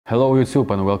Hello YouTube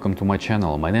and welcome to my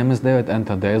channel. My name is David and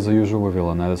today as usual we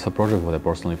will analyze a project that I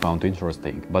personally found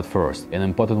interesting. But first, an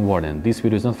important warning, this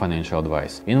video is not financial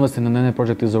advice. Investing in any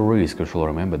project is a risk, you should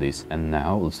remember this. And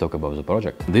now let's talk about the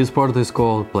project. This project is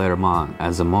called Playermon.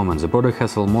 At the moment the project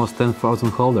has almost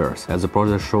 10,000 holders, as the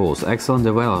project shows excellent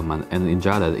development and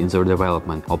embedded in the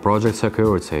development of project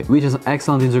security, which is an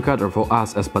excellent indicator for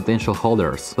us as potential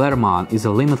holders. Playermon is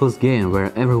a limitless game where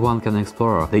everyone can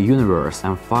explore the universe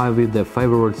and fight with their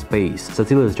favorite space.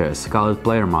 Satellites call it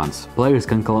Playermons. Players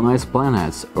can colonize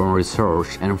planets, earn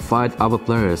research, and fight other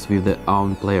players with their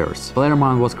own players.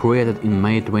 Playermon was created in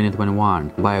May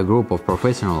 2021 by a group of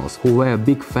professionals who were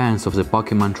big fans of the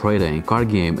Pokemon trading, card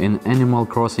game, and Animal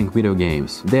Crossing video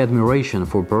games. Their admiration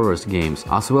for previous games,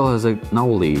 as well as a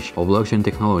knowledge of blockchain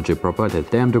technology, propelled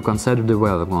them to consider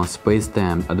developing a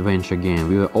space-themed adventure game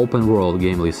with an open-world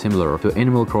gameplay similar to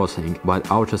Animal Crossing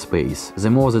but outer space. The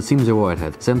more the team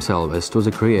devoted themselves to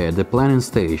the planning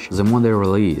stage, the more they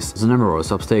release, the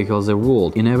numerous obstacles that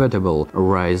would inevitably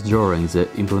arise during the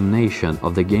implementation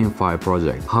of the GameFi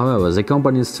project. However, the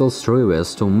company still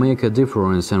strives to make a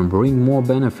difference and bring more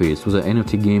benefits to the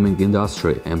NFT gaming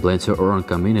industry and plans to earn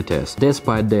communities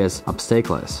despite these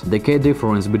obstacles. The key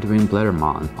difference between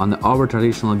Playermon and our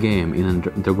traditional game is an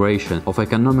integration of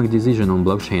economic decision on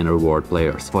blockchain reward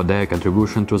players for their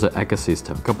contribution to the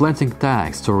ecosystem, completing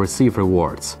tasks to receive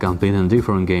rewards, completing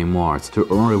different game modes to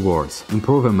earn rewards,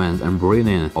 improvement and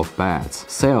breeding of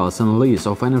pets, sales and lease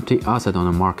of NFT asset on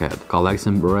the market,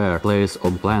 collecting rare plays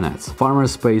of planets, farmer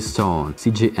space stone,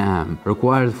 CGM,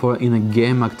 required for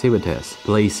in-game activities,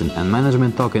 placing and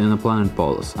management token in the planet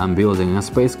poles, and building a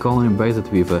space colony based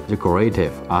with a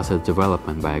decorative asset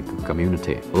development by a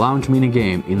community. Launch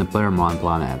minigame in the Playermon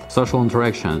planet, social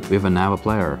interaction with another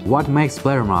player. What makes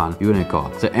Playermon unique?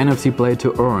 The NFT play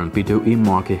to earn P2e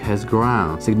market has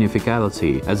grown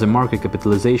significantly as the market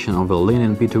capitalization of the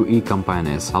leading P2e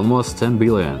companies, almost 10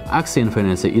 billion. Axie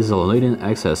Infinity is the leading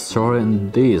access story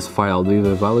and is filed with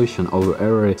a valuation of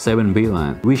over 7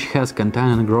 billion, which has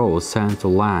continued growth since the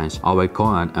launch of a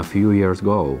coin a few years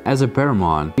ago. As a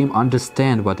Playermon, team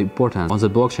understand what importance on the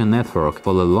blockchain network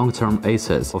for the long-term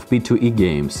assets of P2e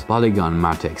games. Polygon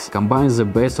Matrix combines the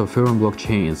best of Ethereum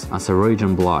blockchains as a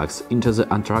region blocks into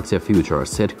the attractive future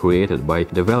set created by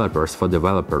developers for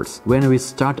developers. When we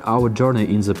start our journey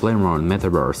in the Playermon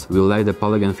metaverse, we like the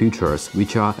Polygon features,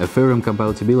 which are Ethereum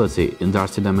compatibility,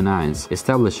 industry dominance,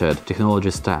 established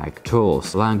technology stack,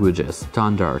 tools, languages,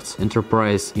 standards,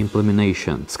 enterprise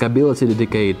implementation, scalability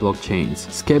dedicated blockchains,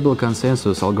 scalable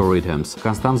consensus algorithms,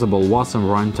 customizable WASM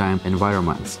runtime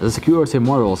environments. The security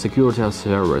model security as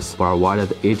service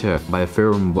provided either by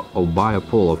Ethereum or by a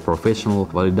pool of professional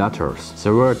validators,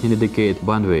 sovereignty dedicated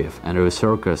bandwidth, and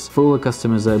researchers fully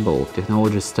customizable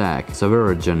technology stack,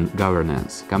 sovereign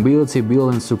governance, compatibility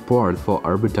building support for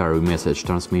arbitrary message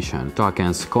transmission,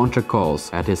 tokens, contract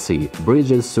calls, etc.,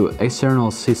 bridges to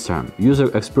external system,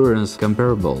 user experience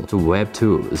comparable to Web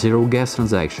 2, zero gas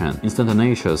transaction,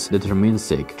 instantaneous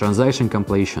deterministic transaction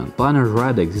completion. Planet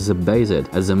Radix is based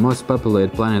as the most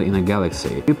populated planet in a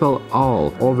galaxy. People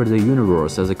all over the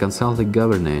universe as a consulting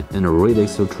government and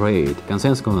Radix to trade.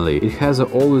 Consequently, it has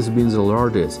always been the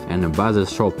largest and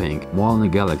baddest shopping mall in the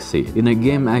galaxy. In a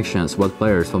game actions, what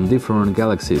players from different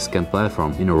galaxies can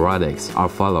platform in Radix are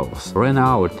follows: rent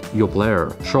out your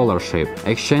player, scholarship,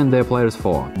 exchange their players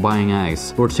for, buying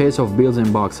eggs, purchase of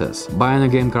building boxes, buying a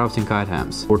game crafting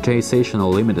items, purchase seasonal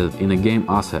limited in a game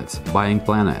assets, buying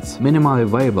planets, minimally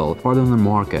available for the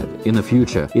market. In the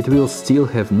future, it will still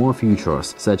have more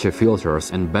features such as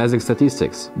filters and basic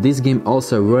statistics. This game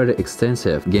also very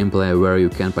extensive gameplay where you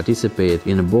can participate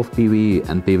in both PvE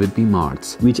and PvP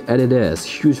modes, which added us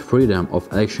huge freedom of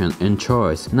action and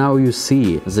choice. Now you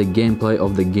see the gameplay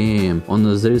of the game on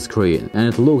the screen,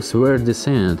 and it looks very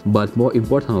decent, but more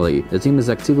importantly, the team is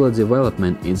actively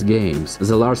developing its games.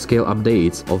 The large-scale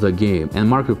updates of the game and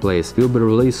marketplace will be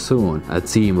released soon. A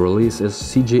team releases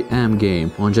CGM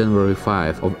game on January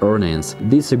 5 of earnings.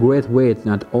 This is a great way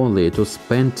not only to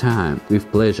spend time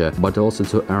with pleasure, but also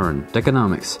to earn.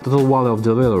 Economics. Total value of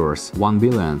developers 1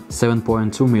 billion,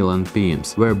 7.2 million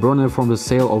PIMs were burned from the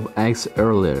sale of eggs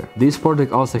earlier. This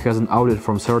project also has an audit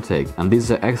from Certic, and this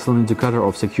is an excellent indicator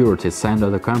of security sign that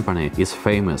the company is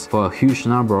famous for a huge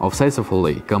number of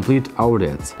successfully complete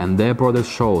audits, and their product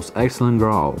shows excellent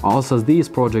growth. Also, this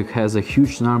project has a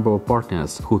huge number of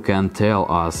partners who can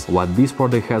tell us what this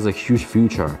project has a huge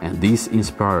future, and this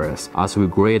inspires us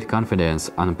with great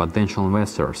confidence and potential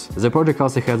investors. The project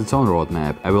also has its own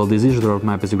roadmap. I will decision the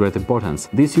roadmap is of great importance.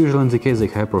 This usually indicates the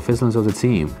high professionalism of the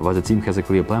team, but the team has a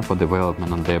clear plan for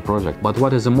development on their project. But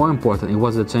what is more important, it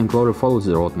was the team clearly follows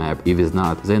the roadmap. If it's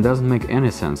not, the and doesn't make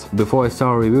any sense. Before I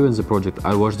start reviewing the project,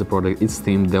 I watch the project, its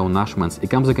team, their announcements. It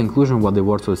comes to the conclusion what the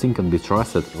words we think can be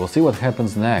trusted. We'll see what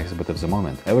happens next, but at the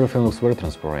moment, everything looks very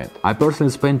transparent. I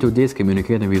personally spent 2 days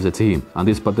communicating with the team and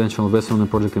this potential investor in the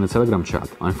project in the Telegram chat.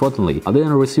 Unfortunately, I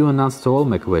didn't receive an answer to all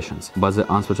my questions, but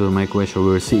the answer to my question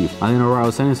we received, I didn't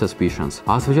arouse any suspicions.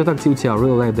 As with that activity, I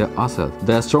really like the asset.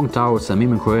 There are strong towards and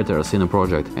meme creators in the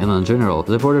project, and in general,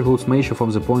 the project looks mature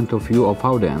from the point of view of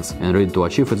audience and ready to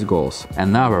achieve its goals.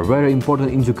 Another very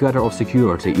important indicator of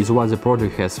security is why the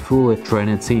project has fully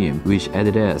trained team, which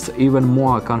added us even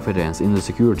more confidence in the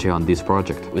security on this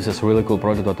project. This is a really cool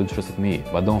project that interested me,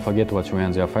 but don't forget to watch me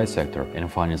on the FI sector and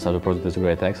find inside the project is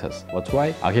great access. That's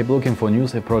why I keep looking for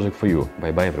news and project for you.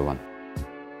 Bye bye everyone.